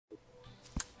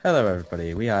Hello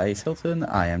everybody, we are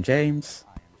Acehealton, I am James.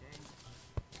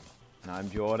 And I'm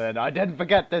Jordan. I didn't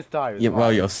forget this time. Yeah,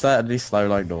 well, you're certainly slow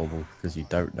like normal, because you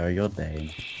don't know your name.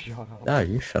 Shut up. No,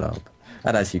 you shut up.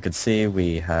 And as you can see,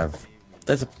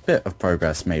 there's a bit of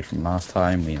progress made from last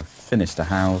time. We have finished the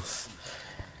house.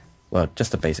 Well,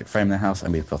 just a basic frame of the house,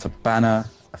 and we've got a banner,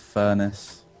 a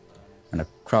furnace, and a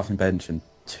crafting bench, and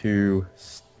two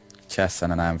chests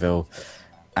and an anvil.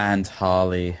 And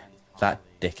Harley, that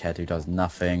dickhead who does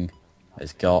nothing,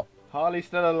 has got Harley's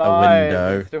still alive.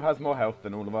 window. He still has more health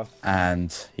than all of us.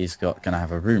 And he's gonna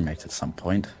have a roommate at some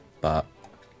point, but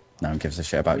no one gives a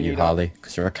shit about you, Harley,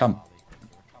 because you're a cunt.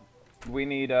 We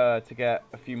need to get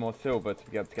a few more silver to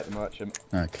be able to get the merchant.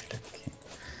 Okay.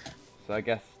 So I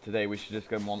guess today we should just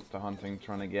go monster hunting,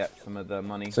 trying to get some of the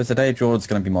money. So today George's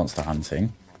gonna be monster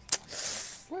hunting.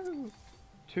 Woo.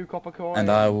 2 copper coins.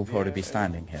 And I will probably be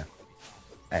standing here.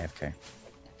 AFK.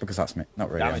 Because that's me.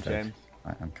 Not really. Damn it, James.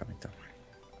 I'm coming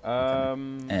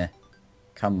down.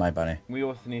 Come, my bunny. We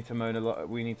also need to mow a lot.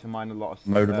 We need to mine a lot of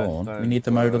mow the lawn. We need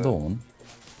to mow the lawn.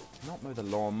 Not mow the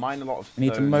lawn. Mine a lot of. We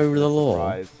need to mow the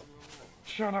lawn.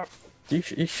 Shut up. You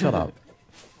shut up.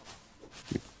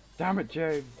 Damn it,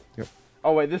 James.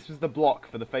 Oh wait, this was the block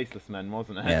for the faceless men,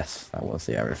 wasn't it? Yes, that was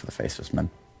the area for the faceless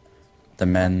men. The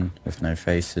men with no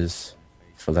faces,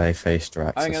 for they faced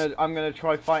Draxus. I'm gonna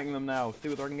try fighting them now. See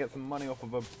whether I can get some money off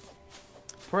of them.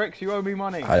 Pricks, you owe me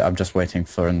money. I'm just waiting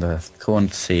for in the corner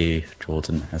to see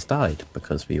Jordan has died,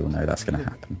 because we all know that's going to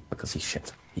happen. Because he's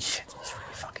shit. He's shit. He's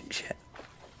really fucking shit.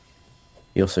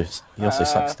 He also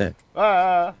sucks dick.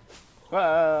 Yep.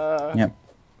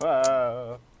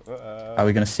 Are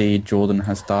we going to see Jordan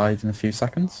has died in a few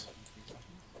seconds?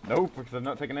 Nope, because I've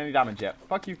not taken any damage yet.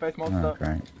 Fuck you, face monster. Oh,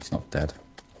 great. He's not dead.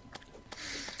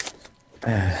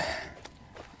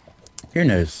 Who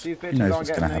knows? These Who knows bitches aren't what's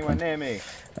getting going to anywhere happen? near me.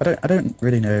 I don't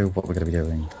really know what we're going to be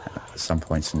doing at some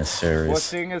points in this series. Well,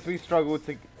 seeing as we struggle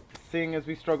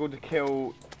to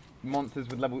kill monsters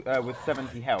with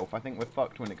 70 health, I think we're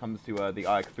fucked when it comes to the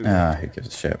Eye of Cthulhu. Ah, who gives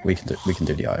a shit? We can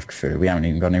do the Eye of Cthulhu. We haven't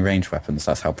even got any ranged weapons.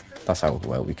 That's how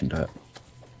well we can do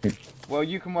it. Well,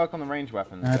 you can work on the range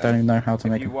weapons. I don't even know how to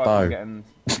make a bow.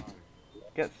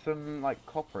 Get some like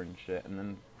copper and shit, and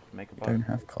then make a bow. I don't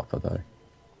have copper though.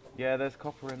 Yeah, there's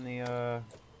copper in the.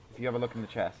 If you have a look in the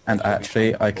chest. And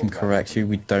actually, I can correct you.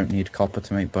 We don't need copper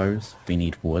to make bows. We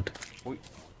need wood.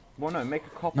 Well, no, make a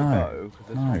copper bow.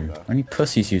 Cause No, only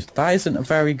pussies use. That isn't a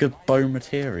very good bow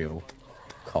material.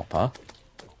 Copper.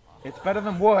 It's better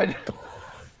than wood.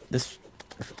 This,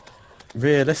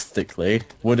 realistically,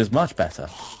 wood is much better.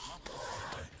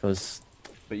 Because.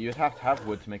 But you'd have to have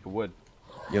wood to make a wood.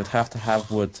 You'd have to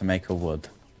have wood to make a wood.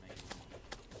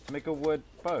 To make a wood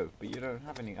bow, but you don't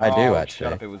have any. I do actually.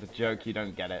 Shut up! It was a joke. You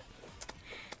don't get it.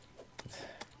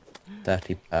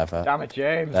 Dirty pervert. Damn it,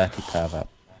 James. Dirty pervert.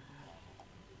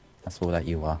 That's all that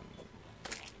you are.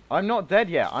 I'm not dead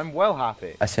yet. I'm well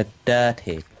happy. I said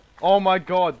dirty. Oh my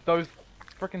god, those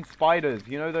freaking spiders.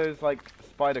 You know those like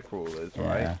spider crawlers,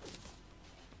 right? Yeah.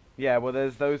 Yeah. Well,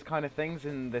 there's those kind of things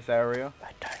in this area.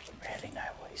 I don't really know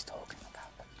what he's talking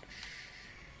about.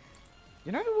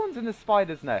 You know the ones in the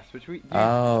spider's nest, which we.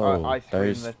 I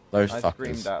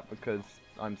screamed at because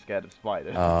I'm scared of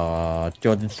spiders. Oh,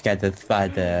 Jordan's scared of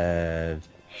spiders.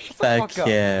 So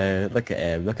cute. Look at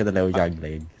him. Look at the little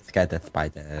youngling. Scared of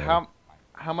spiders.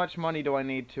 How much money do I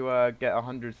need to get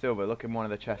 100 silver? Look in one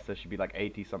of the chests. There should be like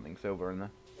 80 something silver in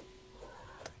there.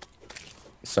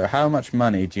 So how much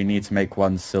money do you need to make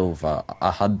 1 silver?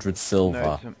 100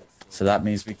 silver. No, so that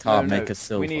means we can't make a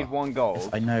silver. We need 1 gold. Yes,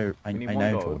 I know,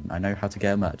 Jordan. I know how to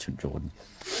get a merchant, Jordan.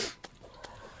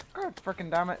 God frickin'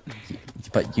 damn it.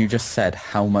 But you just said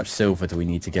how much silver do we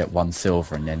need to get 1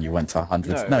 silver, and then you went to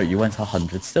 100. No, you went to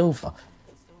 100 silver.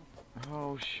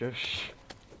 Oh shush.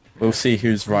 We'll see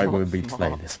who's right when we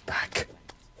play this back.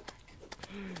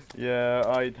 Yeah,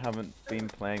 I haven't been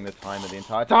playing the timer the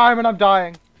entire time, and I'm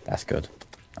dying. That's good.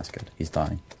 That's good. He's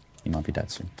dying. He might be dead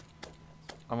soon.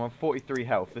 I'm on 43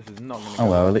 health. This is not going to go. Oh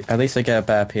well, at least I get a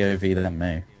better POV than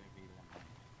me.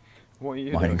 What are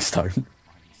you Mining doing? stone.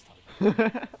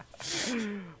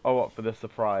 Oh, what, for the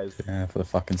surprise? Yeah, for the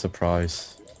fucking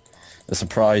surprise. The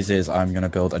surprise is I'm going to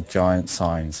build a giant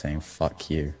sign saying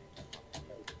fuck you.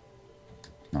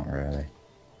 Not really.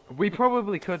 We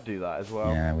probably could do that as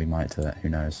well. Yeah, we might do it. Who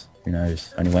knows? Who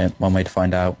knows? Only one way to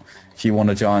find out. If you want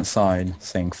a giant sign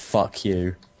saying fuck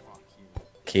you,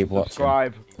 keep watching.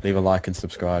 Leave a like and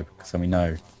subscribe, because then we know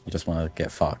you just want to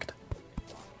get fucked.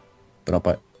 But not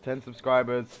by... 10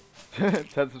 subscribers. 10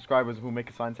 subscribers will make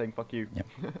a sign saying fuck you. Yep.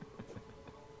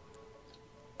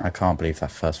 I can't believe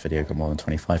that first video got more than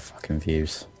 25 fucking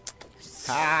views.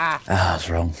 Ah! I was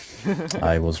wrong.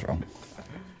 I was wrong.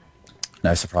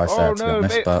 No surprise Oh, there, to be no,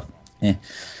 honest, but yeah.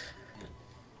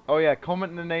 Oh yeah,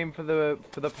 comment the name for the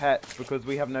pets because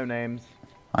we have no names.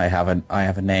 I have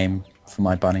a name for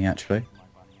my bunny actually.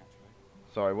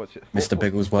 Sorry, what's it? Mr.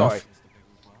 Sorry. Bigglesworth.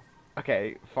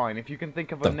 Okay, fine. If you can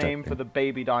think of a Don't name me. for the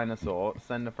baby dinosaur,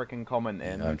 send a freaking comment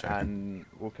in, I'm joking. and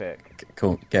we'll pick.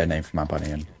 Cool. Get a name for my bunny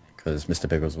in, because Mr.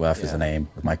 Bigglesworth is Yeah. the name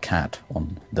of my cat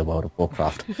on the World of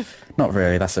Warcraft. Not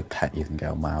really. That's a pet you can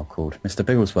get on WoW called Mr.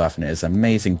 Bigglesworth, and it is an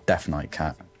amazing Death Knight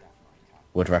cat.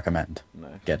 Would recommend. No.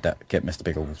 Get Mr.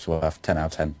 Bigglesworth. 10 out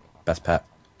of 10. Best pet.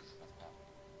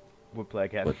 Would play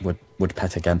again. Would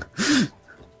pet again.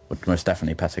 Would most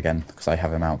definitely pet again, because I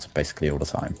have him out basically all the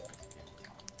time.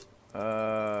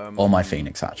 Or my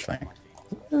Phoenix, actually.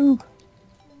 But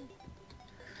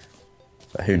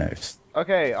who knows?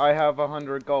 Okay, I have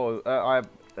 100 gold. I have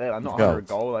not 100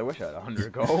 gold. I wish I had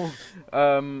 100 gold.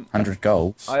 100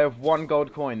 golds? I have 1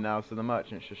 gold coin now, so the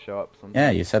merchant should show up sometime.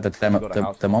 Yeah, you said that the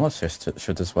Demolisher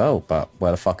should as well, but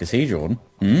where the fuck is he, Jordan?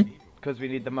 Hmm? Because we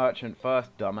need the merchant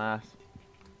first, dumbass.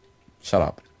 Shut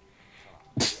up.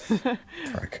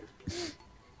 Frick.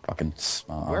 Fucking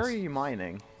smart. Where are you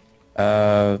mining?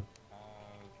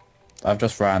 I've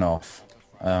just ran off.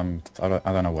 I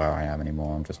don't know where I am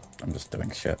anymore. I'm just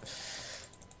doing shit.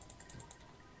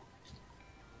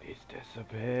 He's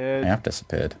disappeared. I have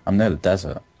disappeared. I'm near the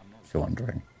desert, if you're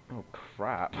wondering. Oh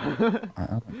crap.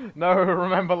 I No,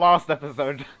 remember last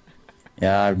episode.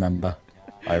 Yeah, I remember.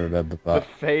 The But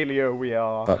failure we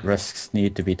are. but risks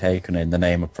need to be taken in the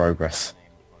name of progress.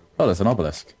 Oh, there's an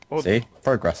obelisk. Oh. See?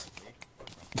 Progress.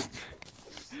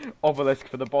 Obelisk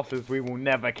for the bosses we will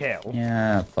never kill.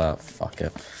 Yeah, but fuck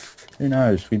it. Who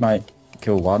knows? We might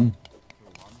kill one.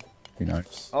 Who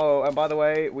knows? Oh, and by the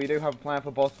way, we do have a plan for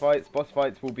boss fights. Boss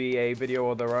fights will be a video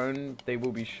of their own. They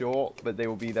will be short, but they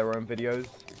will be their own videos.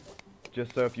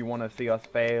 Just so if you want to see us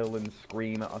fail and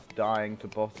scream at us dying to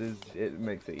bosses, it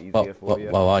makes it easier for you.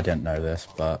 Well, I didn't know this,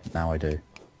 but now I do.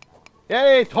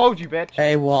 Yay, told you, bitch!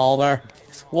 Hey, Walder.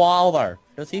 It's Walder.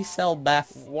 Does he sell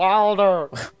meth? Wilder!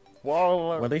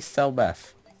 Wilder! Will he sell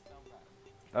meth?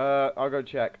 I'll go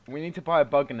check. We need to buy a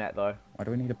bug net, though. Why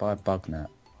do we need to buy a bug net?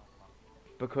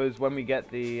 Because when we get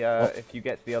the, if you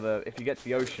get to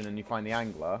the ocean and you find the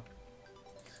angler...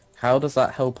 How does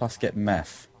that help us get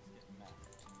meth?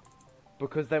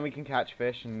 Because then we can catch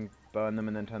fish and burn them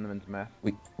and then turn them into meth.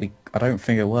 I don't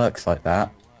think it works like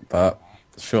that, but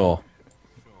sure.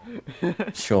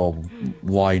 Sure,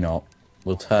 why not?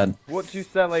 We'll turn... What do you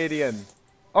sell, Adian?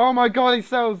 Oh my god, he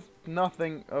sells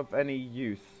nothing of any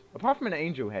use. Apart from an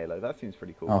angel halo, that seems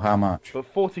pretty cool. Oh, how much? But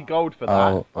 40 gold for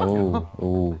that.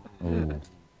 Oh.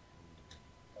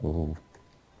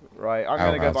 Right, I'm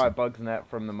gonna go buy a bug's net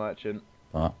from the merchant.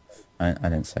 What? I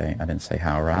didn't say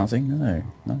how arousing. No.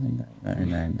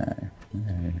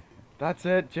 That's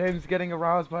it, James getting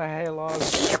aroused by a halo.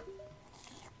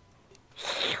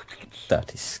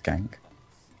 Dirty skank.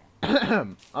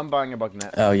 I'm buying a bug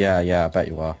net. Oh yeah, I bet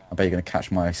you are. I bet you're gonna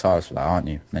catch my Cyrus with that, aren't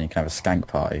you? And then you can have a skank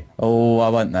party. Oh, I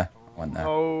went there.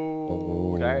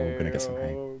 Oh, damn. Gonna get some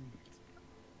hate.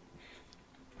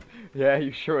 Yeah,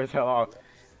 you sure as hell are.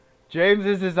 James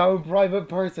is his own private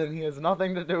person. He has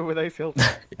nothing to do with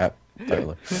Acehealton. Yep,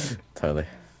 totally.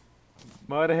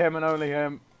 Murder him and only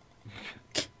him.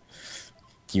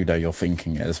 You know you're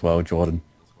thinking it as well, Jordan.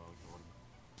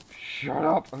 Shut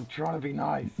up! I'm trying to be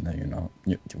nice. No, you're not.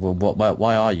 Well,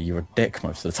 why are you? You're a dick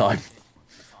most of the time.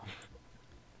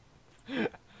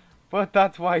 But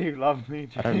that's why you love me,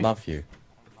 James. I don't love you.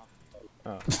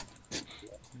 Oh.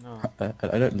 No.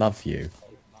 I don't love you.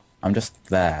 I'm just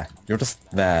there. You're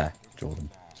just there, Jordan.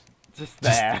 Just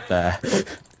there. Just there.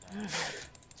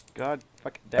 God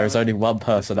fucking damn There is it. only one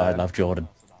person I love, Jordan.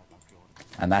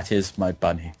 And that is my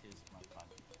bunny.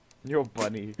 Your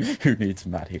bunny. Who needs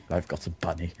Maddie? I've got a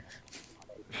bunny.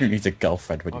 Who needs a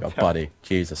girlfriend when you got a tell- bunny?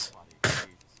 Jesus.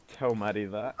 Tell Maddie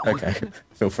that. Okay,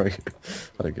 feel free.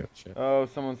 I don't give a shit. Oh,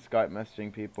 someone's Skype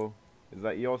messaging people. Is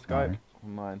that your Skype? No. Or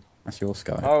mine? That's your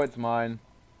Skype. Oh, it's mine.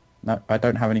 No, I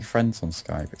don't have any friends on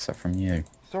Skype except from you.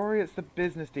 Sorry, it's the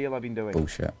business deal I've been doing.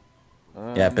 Bullshit.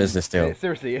 Yeah, business deal. It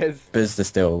seriously is.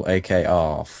 Business deal, aka...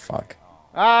 Oh, fuck.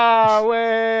 Ah,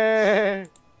 way!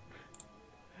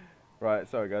 Right,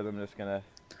 sorry guys, I'm just gonna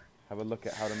have a look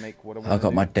at how to make what I want I to got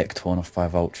do. my dick torn off by a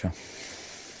vulture.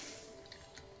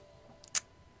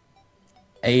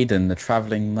 Aiden, the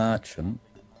travelling merchant.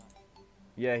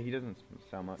 Yeah, he doesn't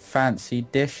sound much. Fancy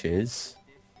dishes.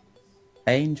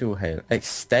 Angel hair.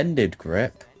 Extended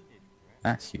grip.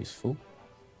 That's useful.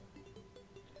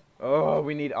 Oh,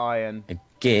 we need iron. A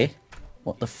gear?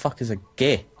 What the fuck is a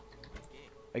gear?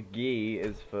 A gi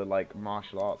is for like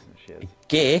martial arts and shit.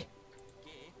 Gear.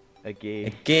 A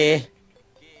gi. Gear.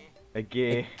 A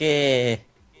gi. Gear.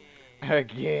 A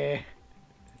gi. I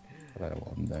don't know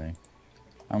what I'm doing.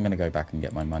 I'm gonna go back and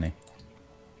get my money.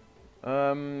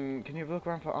 Can you look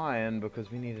around for iron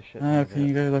because we need a shit. Oh, can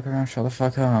you go look around? Shut the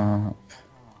fuck up.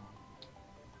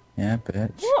 Yeah,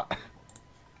 bitch. What?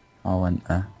 I went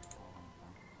there.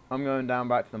 I'm going down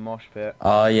back to the mosh pit.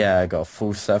 Oh yeah, I got a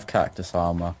full set of cactus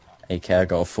armor. AK, I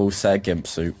got a full set of gimp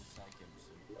suit.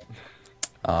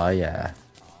 Oh yeah.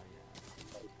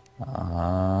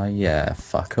 Ah yeah,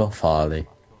 fuck off Harley.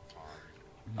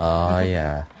 Ah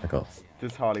yeah, I got...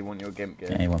 Does Harley want your gimp gear?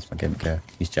 Yeah, he wants my gimp gear.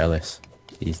 He's jealous.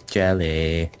 He's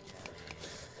jelly.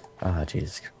 Ah,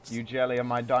 Jesus Christ. You jelly of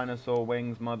my dinosaur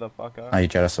wings, motherfucker. Are you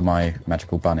jealous of my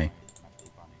magical bunny?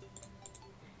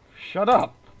 Shut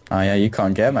up! Oh yeah, you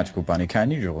can't get a magical bunny,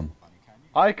 can you, Jordan?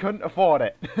 I couldn't afford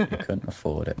it. You couldn't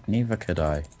afford it. Neither could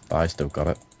I. But I still got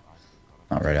it.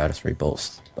 Not really, I just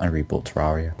rebought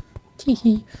Terraria.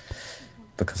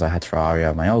 Because I had Terraria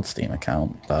on my old Steam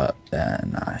account, but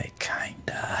then I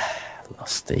kinda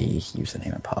lost the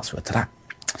username and password to that.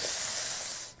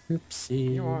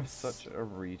 Oopsie. You are such a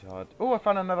retard. Oh, I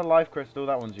found another life crystal.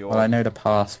 That one's yours. Well, I know the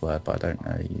password, but I don't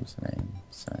know the username,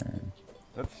 so...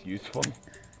 That's useful.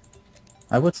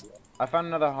 I would... I found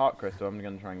another heart crystal. I'm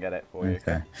going to try and get it for you.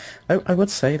 Okay. I would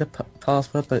say the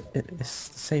password, but it's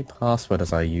the same password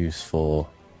as I use for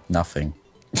nothing.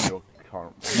 Your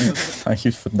current... I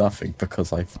use for nothing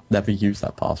because I've never used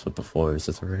that password before. It's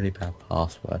just a really bad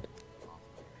password.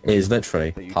 It is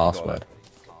literally But you password.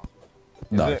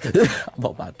 No, it? I'm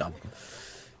not that dumb.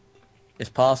 It's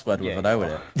password with Yeah, an O you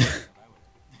in are. it.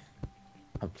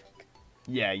 I'm joking.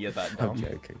 Yeah, you're that I'm dumb.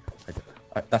 joking.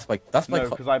 That's my No,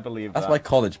 because I believe that's that. my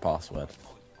college password.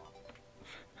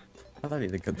 I don't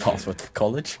need a good password for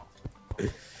college.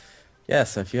 Yeah,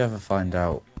 so if you ever find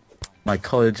out my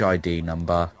college ID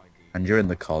number and you're in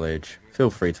the college, feel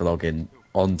free to log in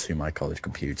onto my college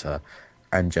computer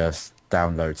and just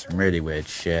download some really weird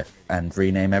shit and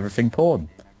rename everything porn.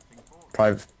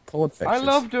 Private porn pictures. I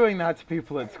love doing that to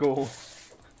people at school.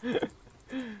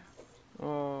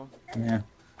 Oh, Yeah.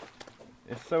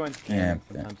 it's so entertaining Yeah,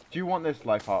 sometimes. Do you want this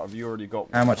life heart? Have you already got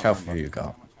one? How much I health remember. have you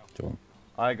got, Jordan?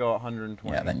 I got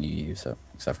 120. Yeah, then you use it.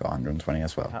 Because I've got 120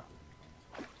 as well.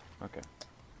 Okay.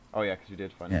 Oh yeah, because you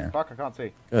did find Yeah. it. Fuck, I can't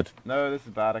see. Good. No, this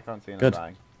is bad. I can't see, and Good. I'm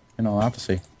dying. You're not allowed to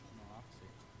see.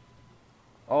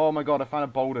 Oh my god, I found a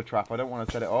boulder trap. I don't want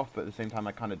to set it off, but at the same time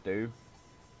I kind of do.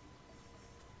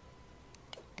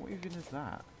 What even is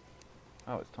that?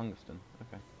 Oh, it's tungsten.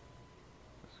 Okay.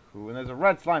 That's cool. And there's a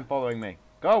red slime following me.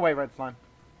 Go away, red slime.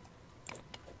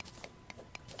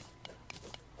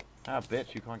 Ah,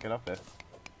 bitch, you can't get up here.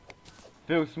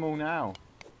 Feel small now,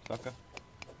 sucker.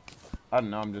 I don't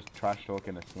know, I'm just trash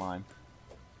talking a slime.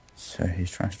 So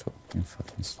he's trash talking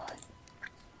fucking slime.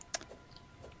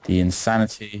 The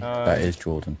insanity that is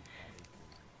Jordan.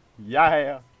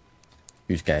 Yeah.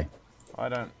 Who's gay? I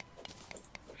don't.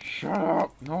 Shut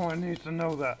up! No one needs to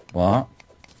know that. What?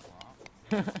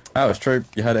 Oh, it's true.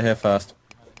 You heard it here first.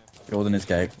 Jordan is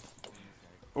gay.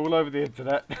 All over the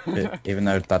internet. Even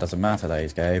though that doesn't matter that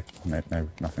he's gay. No,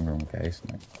 nothing wrong with gays.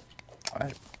 No.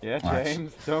 Yeah, Nice.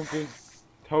 James, don't be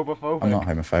homophobic. I'm not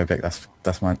homophobic.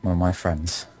 That's one of my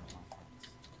friends.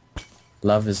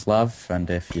 Love is love, and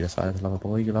if you decide to love a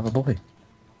boy, you love a boy.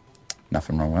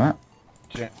 Nothing wrong with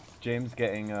that. James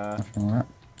getting Nothing wrong with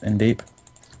that. In deep.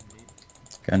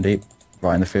 Going deep.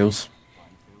 Right in the fields.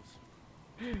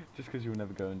 just because you'll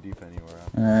never go in deep anywhere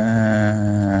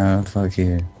else. Fuck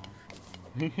you.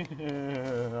 I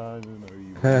don't know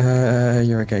you.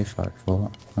 You're a gay fuck.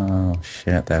 What? Oh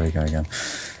shit, there we go again.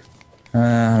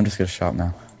 I'm just gonna shop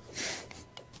now.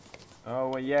 Oh,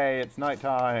 well, yay, it's night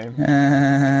time.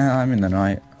 I'm in the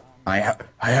night. I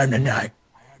am the night.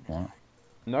 What?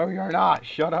 No, you're not.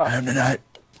 Shut up. I am the night.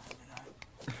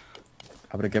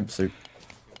 How about a gimp suit?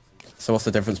 So what's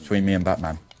the difference between me and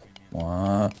Batman?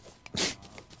 What?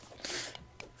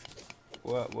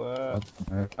 What?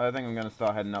 I think I'm going to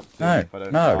start heading up soon No, if I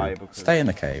don't die. no. Because... Stay in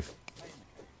the cave.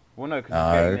 Well, no, because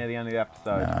No. it's getting near the end of the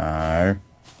episode. No.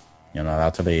 You're not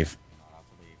allowed to leave.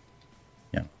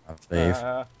 You're not allowed to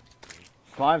leave.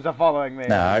 Slimes are following me.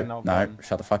 No,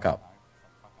 shut the fuck up.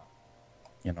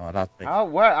 You're not allowed to leave. Oh,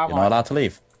 where am You're I? not allowed to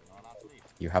leave.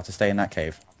 You have to stay in that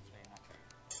cave.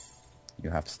 You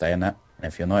have to stay in there. And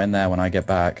if you're not in there when I get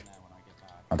back,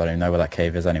 I don't even know where that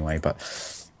cave is anyway, but...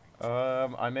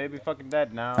 I may be fucking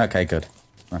dead now. Okay, good.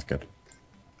 That's good.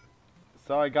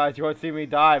 Sorry, guys, you won't see me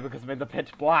die because I'm in the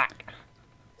pitch black.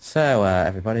 So,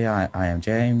 everybody, I am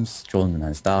James. Jordan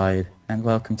has died. And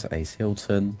welcome to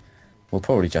Acehealton. Well,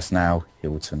 probably just now,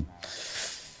 Hilton.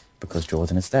 Because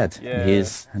Jordan is dead. Yeah.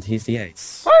 And he's the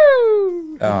ace.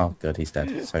 Woo! Oh, good, he's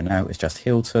dead. So now it's just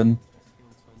Hilton.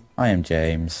 I am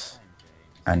James.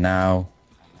 And now,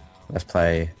 let's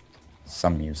play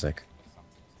some music.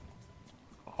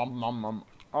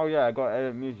 Oh yeah, I got to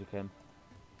edit music in.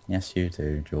 Yes, you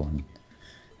do, Jordan.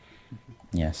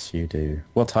 Yes, you do.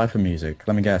 What type of music?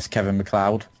 Let me guess. Kevin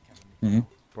MacLeod? Hmm?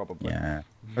 Probably. Yeah.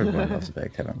 Everybody loves a bit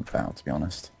of Kevin MacLeod, to be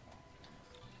honest.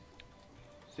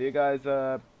 See you guys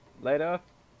later.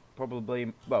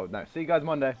 Probably. Well, no. See you guys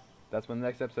Monday. That's when the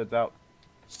next episode's out.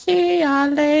 See ya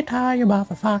later, you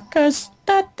motherfuckers.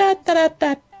 Da da da da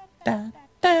da da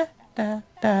da da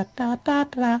da da da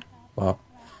da. What?